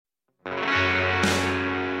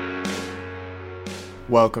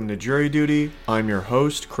Welcome to Jury Duty. I'm your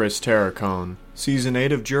host, Chris Terracone. Season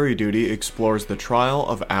 8 of Jury Duty explores the trial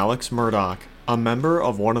of Alex Murdaugh, a member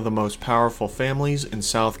of one of the most powerful families in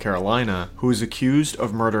South Carolina, who is accused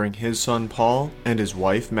of murdering his son Paul and his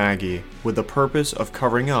wife Maggie, with the purpose of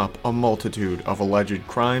covering up a multitude of alleged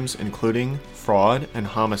crimes including fraud and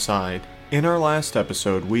homicide. In our last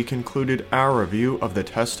episode, we concluded our review of the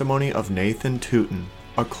testimony of Nathan Tootin,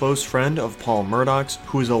 a close friend of Paul Murdaugh's,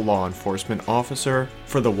 who is a law enforcement officer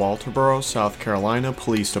for the Walterboro, South Carolina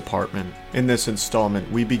Police Department. In this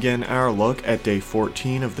installment, we begin our look at day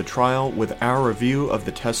 14 of the trial with our review of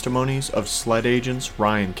the testimonies of SLED agents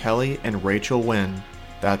Ryan Kelly and Rachel Wynn.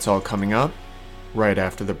 That's all coming up right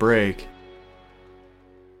after the break.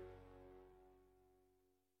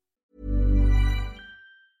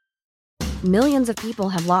 Millions of people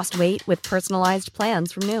have lost weight with personalized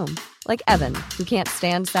plans from Noom. Like Evan, who can't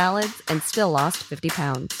stand salads and still lost 50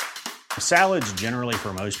 pounds. Salads generally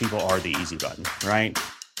for most people are the easy button, right?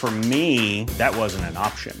 For me, that wasn't an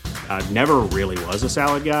option. I never really was a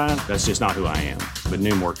salad guy. That's just not who I am. But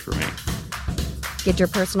Noom worked for me. Get your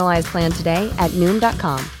personalized plan today at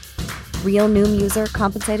Noom.com. Real Noom user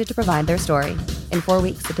compensated to provide their story. In 4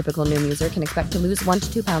 weeks, the typical Noom user can expect to lose 1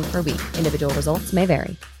 to 2 pounds per week. Individual results may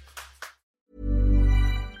vary.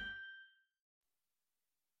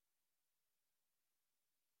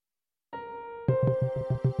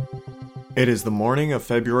 It is the morning of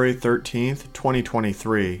February 13th,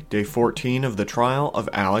 2023, day 14 of the trial of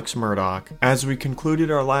Alex Murdaugh. As we concluded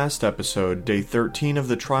our last episode, day 13 of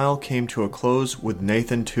the trial came to a close with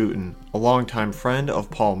Nathan Tootin, a longtime friend of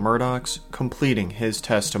Paul Murdaugh's, completing his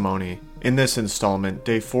testimony. In this installment,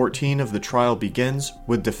 day 14 of the trial begins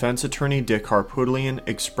with defense attorney Dick Harpootlian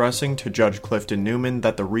expressing to Judge Clifton Newman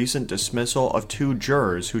that the recent dismissal of 2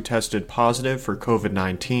 jurors who tested positive for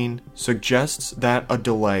COVID-19 suggests that a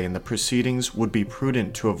delay in the proceedings would be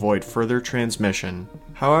prudent to avoid further transmission.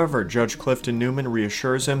 However, Judge Clifton Newman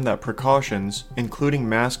reassures him that precautions, including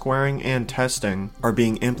mask wearing and testing, are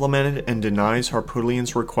being implemented and denies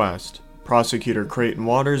Harpootlian's request. Prosecutor Creighton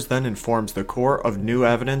Waters then informs the court of new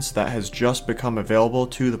evidence that has just become available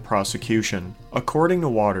to the prosecution. According to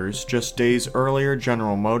Waters, just days earlier,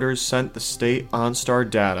 General Motors sent the state OnStar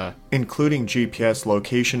data, including GPS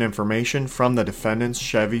location information from the defendant's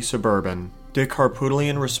Chevy Suburban. Dick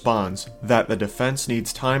Harpootlian responds that the defense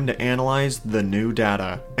needs time to analyze the new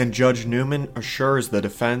data, and Judge Newman assures the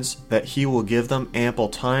defense that he will give them ample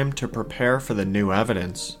time to prepare for the new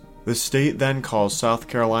evidence. The state then calls South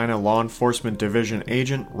Carolina Law Enforcement Division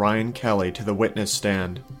agent Ryan Kelly to the witness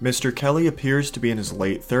stand. Mr. Kelly appears to be in his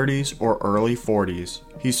late 30s or early 40s.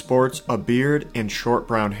 He sports a beard and short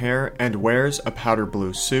brown hair and wears a powder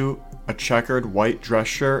blue suit, a checkered white dress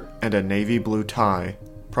shirt, and a navy blue tie.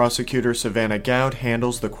 Prosecutor Savannah Gowd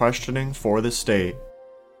handles the questioning for the state.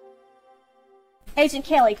 Agent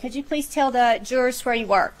Kelly, could you please tell the jurors where you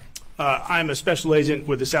work? I'm a special agent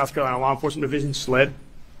with the South Carolina Law Enforcement Division, SLED.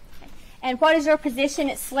 And what is your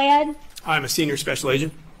position at SLED? I'm a senior special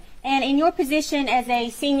agent. And in your position as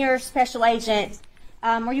a senior special agent,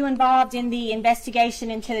 were you involved in the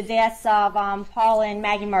investigation into the deaths of Paul and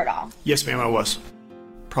Maggie Murdaugh? Yes, ma'am, I was.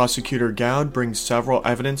 Prosecutor Gowd brings several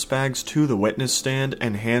evidence bags to the witness stand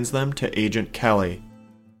and hands them to Agent Kelly.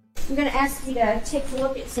 I'm going to ask you to take a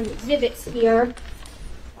look at some exhibits here.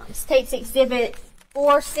 State's Exhibit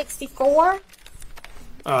 464.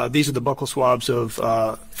 These are the buccal swabs of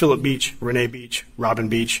Philip Beach, Renee Beach, Robin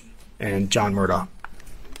Beach, and John Murdaugh.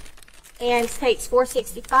 And State's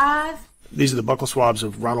 465. These are the buccal swabs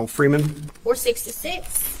of Ronald Freeman.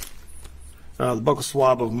 466. The buccal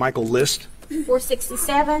swab of Michael List.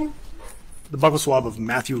 467. The buccal swab of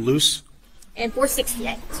Matthew Luce. And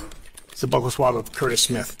 468. It's the buccal swab of Curtis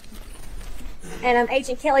Smith. And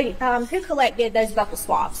Agent Kelly, who collected those buccal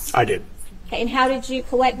swabs? I did. Okay, and how did you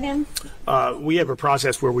collect them? We have a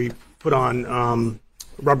process where we put on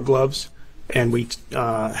rubber gloves and we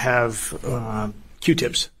have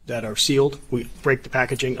Q-tips that are sealed. We break the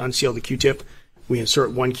packaging, unseal the Q-tip. We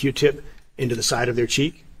insert one Q-tip into the side of their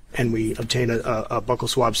cheek and we obtain a buccal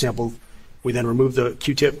swab sample. We then remove the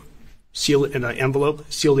Q-tip, seal it in an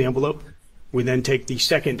envelope, seal the envelope. We then take the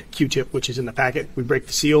second Q-tip, which is in the packet. We break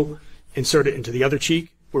the seal, insert it into the other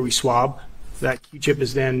cheek where we swab. That Q-tip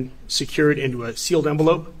is then secured into a sealed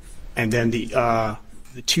envelope, and then the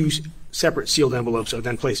 2 separate sealed envelopes are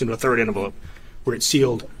then placed into a third envelope where it's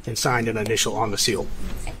sealed and signed an initial on the seal.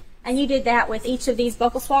 And you did that with each of these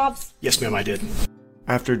buccal swabs? Yes, ma'am, I did.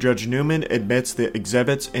 After Judge Newman admits the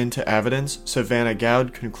exhibits into evidence, Savannah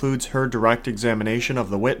Gowd concludes her direct examination of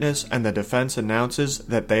the witness, and the defense announces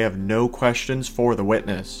that they have no questions for the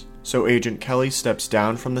witness. So Agent Kelly steps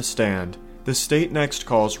down from the stand. The state next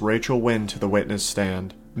calls Rachel Wynn to the witness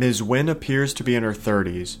stand. Ms. Wynn appears to be in her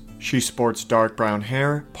 30s. She sports dark brown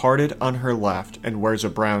hair, parted on her left, and wears a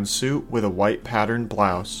brown suit with a white patterned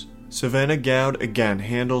blouse. Savannah Gowd again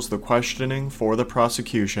handles the questioning for the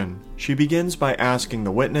prosecution. She begins by asking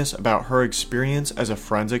the witness about her experience as a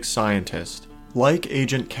forensic scientist. Like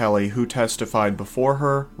Agent Kelly, who testified before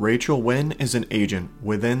her, Rachel Wynn is an agent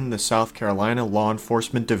within the South Carolina Law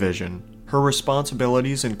Enforcement Division. Her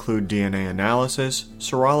responsibilities include DNA analysis,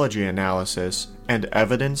 serology analysis, and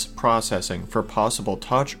evidence processing for possible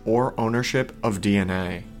touch or ownership of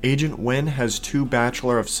DNA. Agent Wynn has 2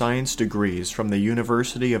 Bachelor of Science degrees from the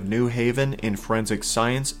University of New Haven in forensic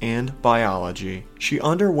science and biology. She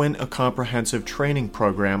underwent a comprehensive training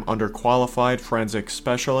program under qualified forensic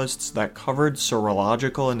specialists that covered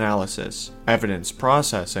serological analysis, evidence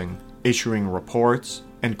processing, issuing reports,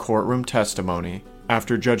 and courtroom testimony.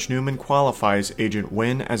 After Judge Newman qualifies Agent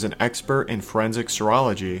Wynn as an expert in forensic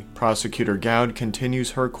serology, Prosecutor Gowd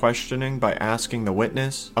continues her questioning by asking the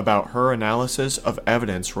witness about her analysis of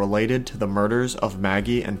evidence related to the murders of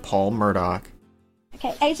Maggie and Paul Murdaugh.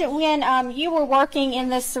 Okay, Agent Wynn, you were working in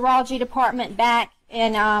the serology department back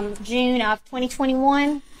in June of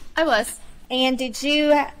 2021? I was. And did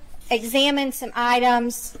you examine some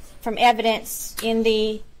items from evidence in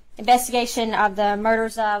the investigation of the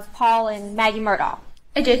murders of Paul and Maggie Murdaugh?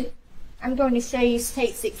 I did. I'm going to show you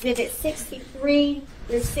State's Exhibit 63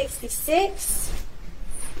 through 66.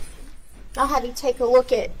 I'll have you take a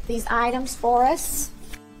look at these items for us.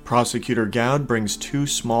 Prosecutor Gowd brings 2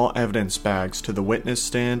 small evidence bags to the witness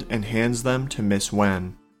stand and hands them to Miss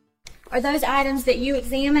Wen. Are those items that you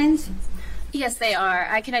examined? Yes, they are.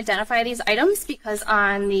 I can identify these items because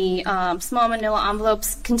on the small manila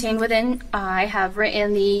envelopes contained within, I have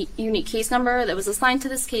written the unique case number that was assigned to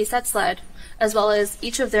this case at SLED, as well as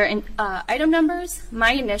each of their item numbers,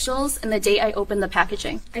 my initials, and the date I opened the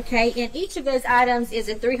packaging. Okay, and each of those items is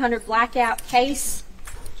a 300 blackout case?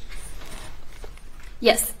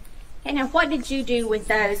 Yes. And now what did you do with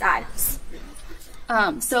those items?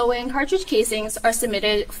 So when cartridge casings are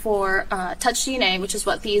submitted for touch DNA, which is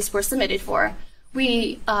what these were submitted for,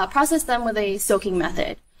 we process them with a soaking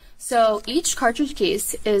method. So each cartridge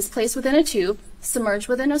case is placed within a tube, submerged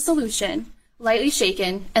within a solution, lightly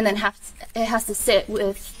shaken, and then it has to sit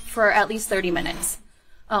for at least 30 minutes.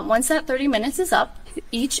 Once that 30 minutes is up,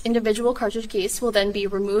 each individual cartridge case will then be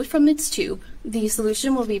removed from its tube. The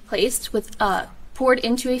solution will be placed poured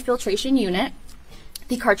into a filtration unit.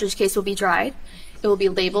 The cartridge case will be dried. It will be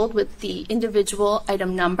labeled with the individual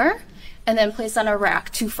item number and then placed on a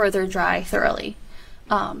rack to further dry thoroughly.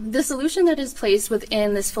 The solution that is placed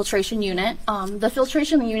within this filtration unit, the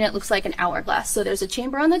filtration unit looks like an hourglass. So there's a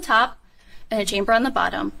chamber on the top and a chamber on the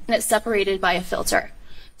bottom, and it's separated by a filter.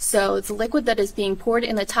 So the liquid that is being poured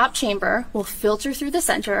in the top chamber will filter through the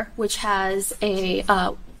center, which has a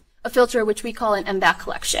filter which we call an MVAC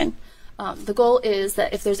collection. The goal is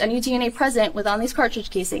that if there's any DNA present within these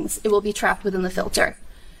cartridge casings, it will be trapped within the filter.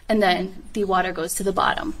 And then the water goes to the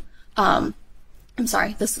bottom. The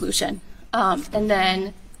solution. And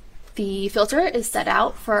then the filter is set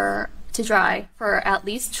out to dry for at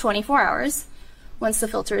least 24 hours. Once the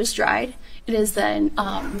filter is dried, it is then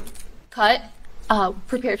cut,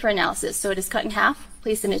 prepared for analysis. So it is cut in half,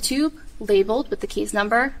 placed in a tube, labeled with the case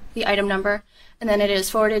number, the item number, and then it is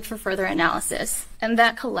forwarded for further analysis. And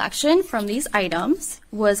that collection from these items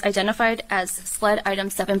was identified as SLED item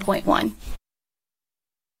 7.1.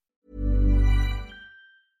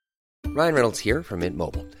 Ryan Reynolds here from Mint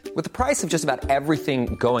Mobile. With the price of just about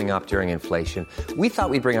everything going up during inflation, we thought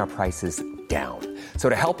we'd bring our prices down. So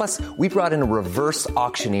to help us, we brought in a reverse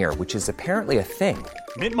auctioneer, which is apparently a thing.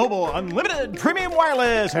 Mint Mobile Unlimited Premium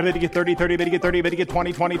Wireless. How to get 30, 30, bit to get 30, bit to get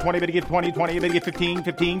 20, 20, 20, bit to get 20, 20, bit to get 15,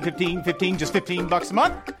 15, 15, 15, just $15 a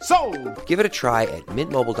month? Sold! Give it a try at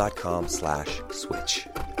mintmobile.com/switch.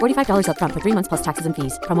 $45 up front for 3 months plus taxes and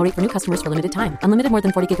fees. Promo rate for new customers for limited time. Unlimited more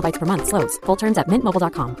than 40 gigabytes per month. Slows full terms at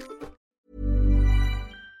mintmobile.com.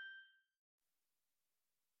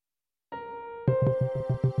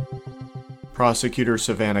 Prosecutor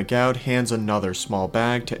Savannah Gowd hands another small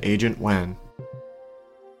bag to Agent Wen.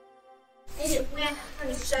 Agent Wen, I'm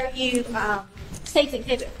going to show you State's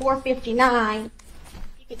Exhibit 459.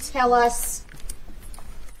 You could tell us,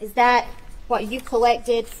 is that what you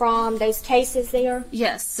collected from those cases there?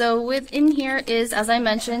 Yes, so within here is, as I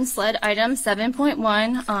mentioned, SLED item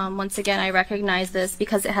 7.1. Once again, I recognize this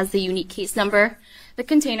because it has the unique case number, the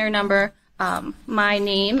container number, my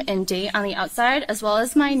name and date on the outside, as well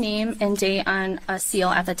as my name and date on a seal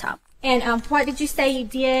at the top. And what did you say you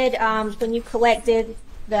did when you collected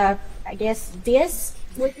the, disc?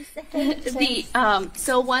 What you say?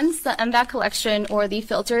 So once the MVAC collection or the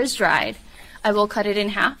filter is dried, I will cut it in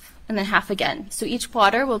half and then half again. So each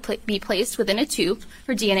water will be placed within a tube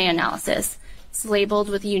for DNA analysis. It's labeled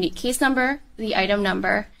with a unique case number, the item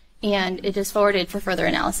number, and it is forwarded for further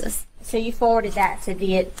analysis. So you forwarded that to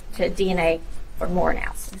DNA for more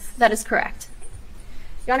analysis? That is correct.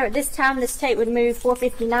 Your Honor, at this time, the state would move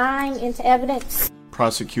 459 into evidence.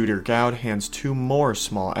 Prosecutor Gowd hands 2 more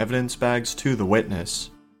small evidence bags to the witness.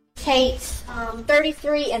 Case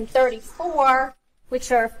 33 and 34,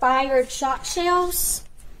 which are fired shot shells.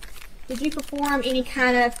 Did you perform any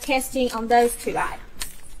kind of testing on those 2 items?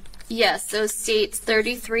 Yes, so states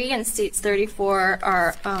 33 and states 34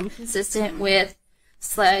 are consistent with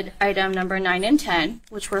SLED item number 9 and 10,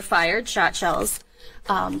 which were fired shot shells.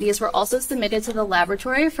 These were also submitted to the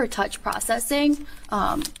laboratory for touch processing.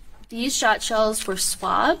 These shot shells were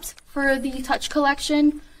swabbed for the touch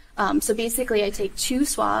collection. So basically I take 2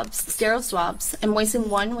 swabs, sterile swabs, and moisten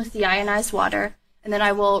one with deionized water, and then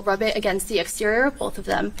I will rub it against the exterior of both of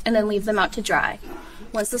them and then leave them out to dry.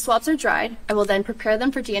 Once the swabs are dried, I will then prepare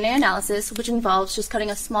them for DNA analysis, which involves just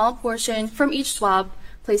cutting a small portion from each swab,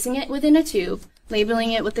 placing it within a tube,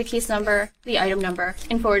 labeling it with the case number, the item number,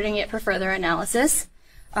 and forwarding it for further analysis.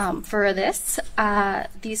 For this,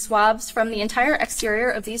 these swabs from the entire exterior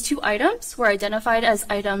of these 2 items were identified as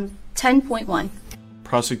item 10.1.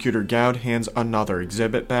 Prosecutor Gowd hands another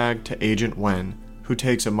exhibit bag to Agent Wen, who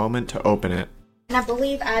takes a moment to open it. And I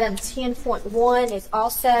believe item 10.1 is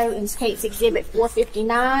also in case exhibit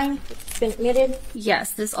 459, which has been admitted.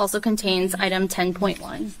 Yes, this also contains item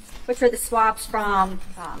 10.1. Which are the swabs from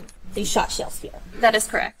these shot shells here. That is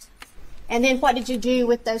correct. And then what did you do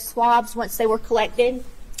with those swabs once they were collected?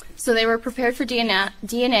 So they were prepared for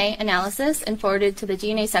DNA analysis and forwarded to the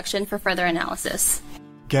DNA section for further analysis.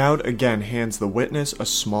 Gowd again hands the witness a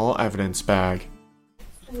small evidence bag.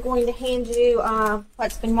 I'm going to hand you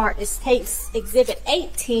what's been marked as case exhibit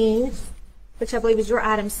 18, which I believe is your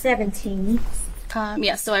item 17.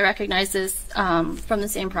 Yes, so I recognize this from the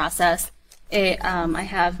same process. I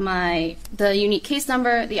have the unique case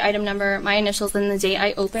number, the item number, my initials, and the date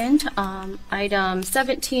I opened. Item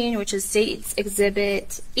 17, which is dates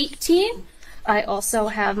exhibit 18. I also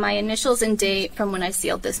have my initials and date from when I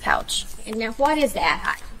sealed this pouch. And now what is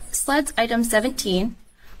that item? SLED's item 17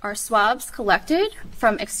 are swabs collected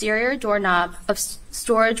from exterior doorknob of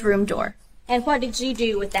storage room door. And what did you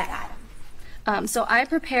do with that item? So I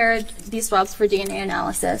prepared these swabs for DNA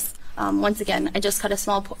analysis. Once again, I just cut a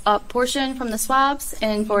small portion from the swabs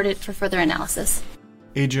and forwarded it for further analysis.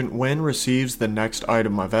 Agent Wen receives the next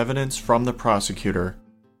item of evidence from the prosecutor.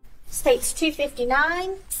 States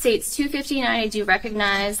 259. States 259 I do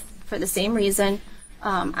recognize for the same reason.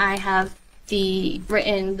 I have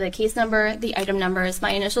written the case number, the item numbers,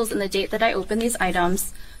 my initials, and the date that I opened these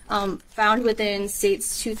items. Found within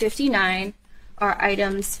states 259 are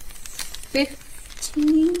items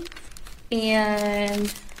 15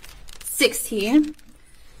 and 16.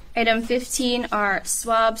 Item 15 are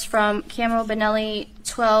swabs from Camaro Benelli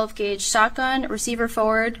 12-gauge shotgun receiver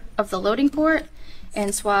forward of the loading port,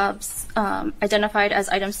 and swabs identified as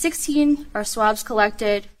item 16 are swabs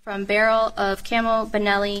collected from barrel of Camo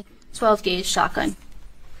Benelli 12-gauge shotgun.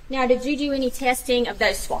 Now, did you do any testing of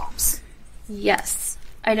those swabs? Yes.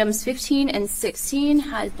 Items 15 and 16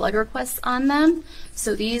 had blood requests on them,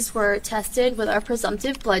 so these were tested with our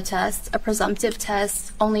presumptive blood test. A presumptive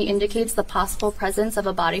test only indicates the possible presence of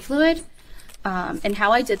a body fluid, and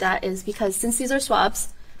how I did that is because since these are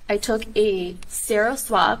swabs, I took a sterile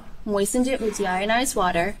swab, moistened it with deionized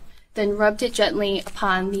water, then rubbed it gently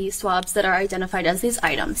upon the swabs that are identified as these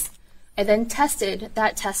items. I then tested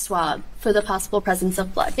that test swab for the possible presence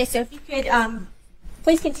of blood. Okay, so if you could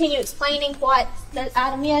please continue explaining what the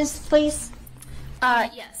item is, please.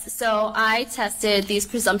 Yes, so I tested these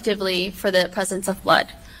presumptively for the presence of blood.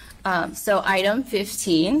 So item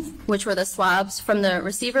 15, which were the swabs from the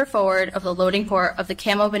receiver forward of the loading port of the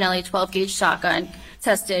Camo Benelli 12-gauge shotgun,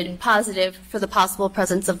 tested positive for the possible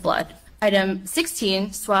presence of blood. Item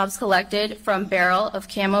 16, swabs collected from barrel of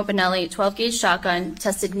Camo Benelli 12-gauge shotgun,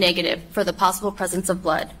 tested negative for the possible presence of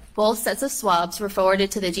blood. Both sets of swabs were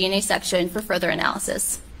forwarded to the DNA section for further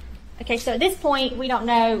analysis. Okay, so at this point, we don't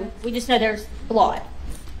know, we just know there's blood.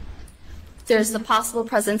 There's the possible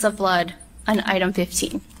presence of blood on item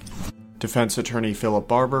 15. Defense attorney Philip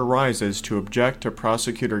Barber rises to object to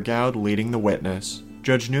Prosecutor Gowd leading the witness.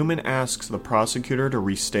 Judge Newman asks the prosecutor to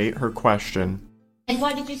restate her question. And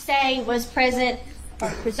what did you say was present or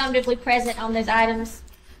presumptively present on those items?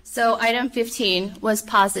 So item 15 was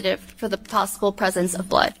positive for the possible presence of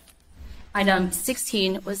blood. Item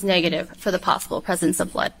 16 was negative for the possible presence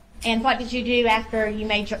of blood. And what did you do after you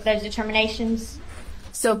made those determinations?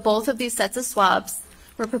 So both of these sets of swabs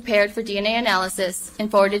were prepared for DNA analysis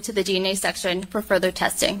and forwarded to the DNA section for further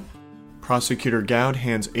testing. Prosecutor Gowd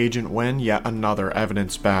hands Agent Wen yet another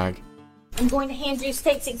evidence bag. I'm going to hand you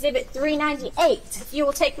State's Exhibit 398. If you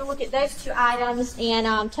will take a look at those two items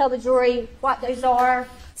and tell the jury what those are.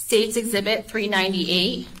 State's Exhibit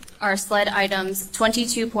 398 are SLED items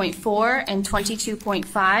 22.4 and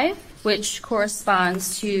 22.5, which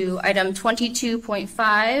corresponds to item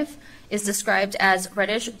 22.5 is described as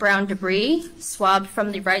reddish-brown debris swabbed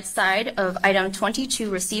from the right side of item 22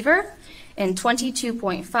 receiver, and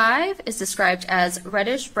 22.5 is described as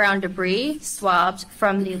reddish-brown debris swabbed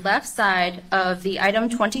from the left side of the item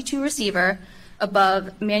 22 receiver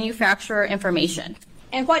above manufacturer information.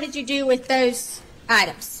 And what did you do with those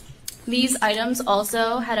items? These items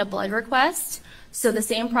also had a blood request. So the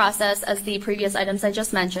same process as the previous items I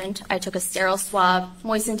just mentioned. I took a sterile swab,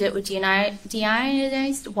 moistened it with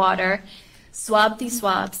deionized water, swabbed these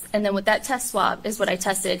swabs, and then with that test swab is what I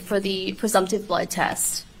tested for the presumptive blood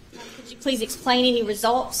test. Could you please explain any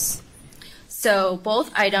results? So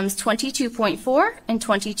both items 22.4 and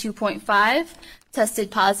 22.5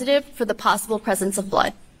 tested positive for the possible presence of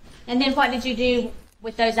blood. And then what did you do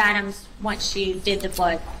with those items once you did the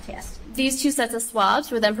blood test? These two sets of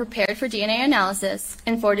swabs were then prepared for DNA analysis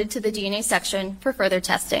and forwarded to the DNA section for further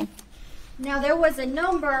testing. Now, there was a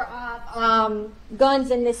number of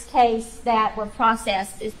guns in this case that were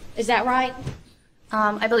processed. Is that right?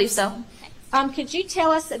 I believe so. Could you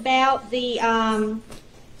tell us about the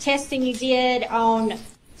testing you did on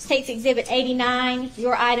State's Exhibit 89,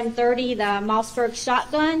 your item 30, the Mossberg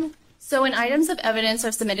shotgun? So when items of evidence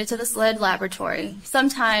are submitted to the SLED laboratory,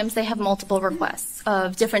 sometimes they have multiple requests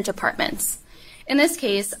of different departments. In this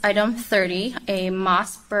case, item 30, a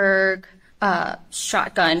Mossberg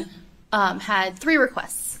shotgun, had 3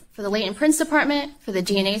 requests for the latent prints department, for the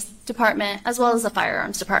DNA department, as well as the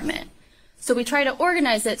firearms department. So we try to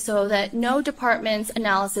organize it so that no department's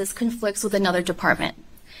analysis conflicts with another department.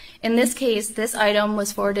 In this case, this item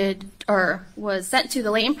was forwarded or was sent to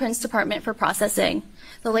the latent prints department for processing.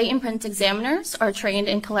 The latent print examiners are trained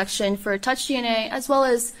in collection for touch DNA as well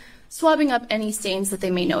as swabbing up any stains that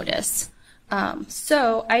they may notice.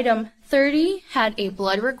 So item 30 had a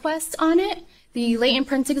blood request on it. The latent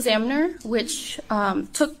print examiner, which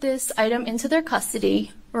took this item into their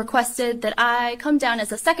custody, requested that I come down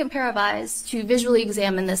as a second pair of eyes to visually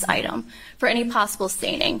examine this item for any possible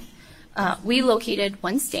staining. We located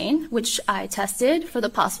one stain, which I tested for the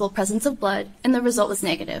possible presence of blood, and the result was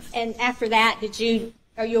negative. And after that,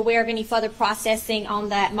 are you aware of any further processing on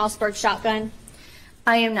that Mossberg shotgun?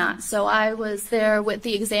 I am not. So I was there with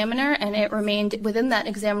the examiner, and it remained within that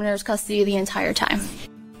examiner's custody the entire time.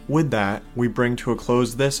 With that, we bring to a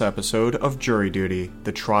close this episode of Jury Duty,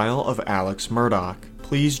 the trial of Alex Murdaugh.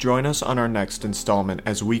 Please join us on our next installment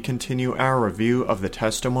as we continue our review of the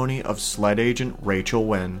testimony of SLED agent Rachel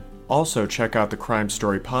Wen. Also, check out the Crime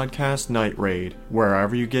Story podcast Night Raid,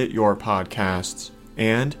 wherever you get your podcasts.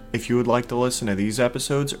 And if you would like to listen to these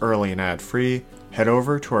episodes early and ad-free, head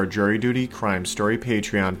over to our Jury Duty Crime Story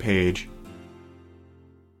Patreon page.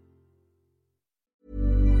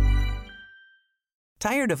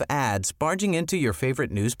 Tired of ads barging into your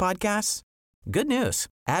favorite news podcasts? Good news.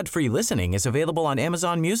 Ad-free listening is available on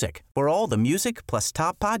Amazon Music for all the music plus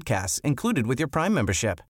top podcasts included with your Prime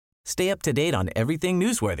membership. Stay up to date on everything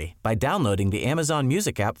newsworthy by downloading the Amazon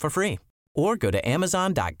Music app for free or go to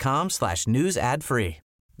amazon.com/news ad free.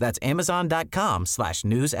 That's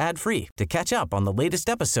amazon.com/news ad free to catch up on the latest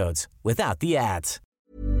episodes without the ads.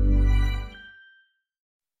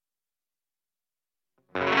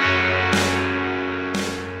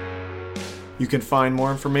 You can find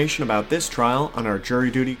more information about this trial on our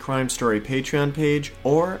Jury Duty Crime Story Patreon page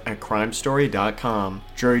or at crimestory.com.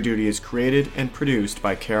 Jury Duty is created and produced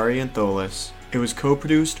by Carrie Antholis. It was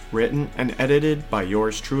co-produced, written, and edited by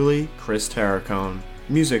yours truly, Chris Terracone.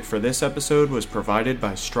 Music for this episode was provided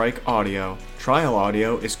by Strike Audio. Trial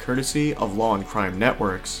audio is courtesy of Law and Crime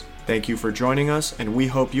Networks. Thank you for joining us, and we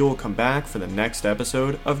hope you will come back for the next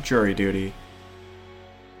episode of Jury Duty.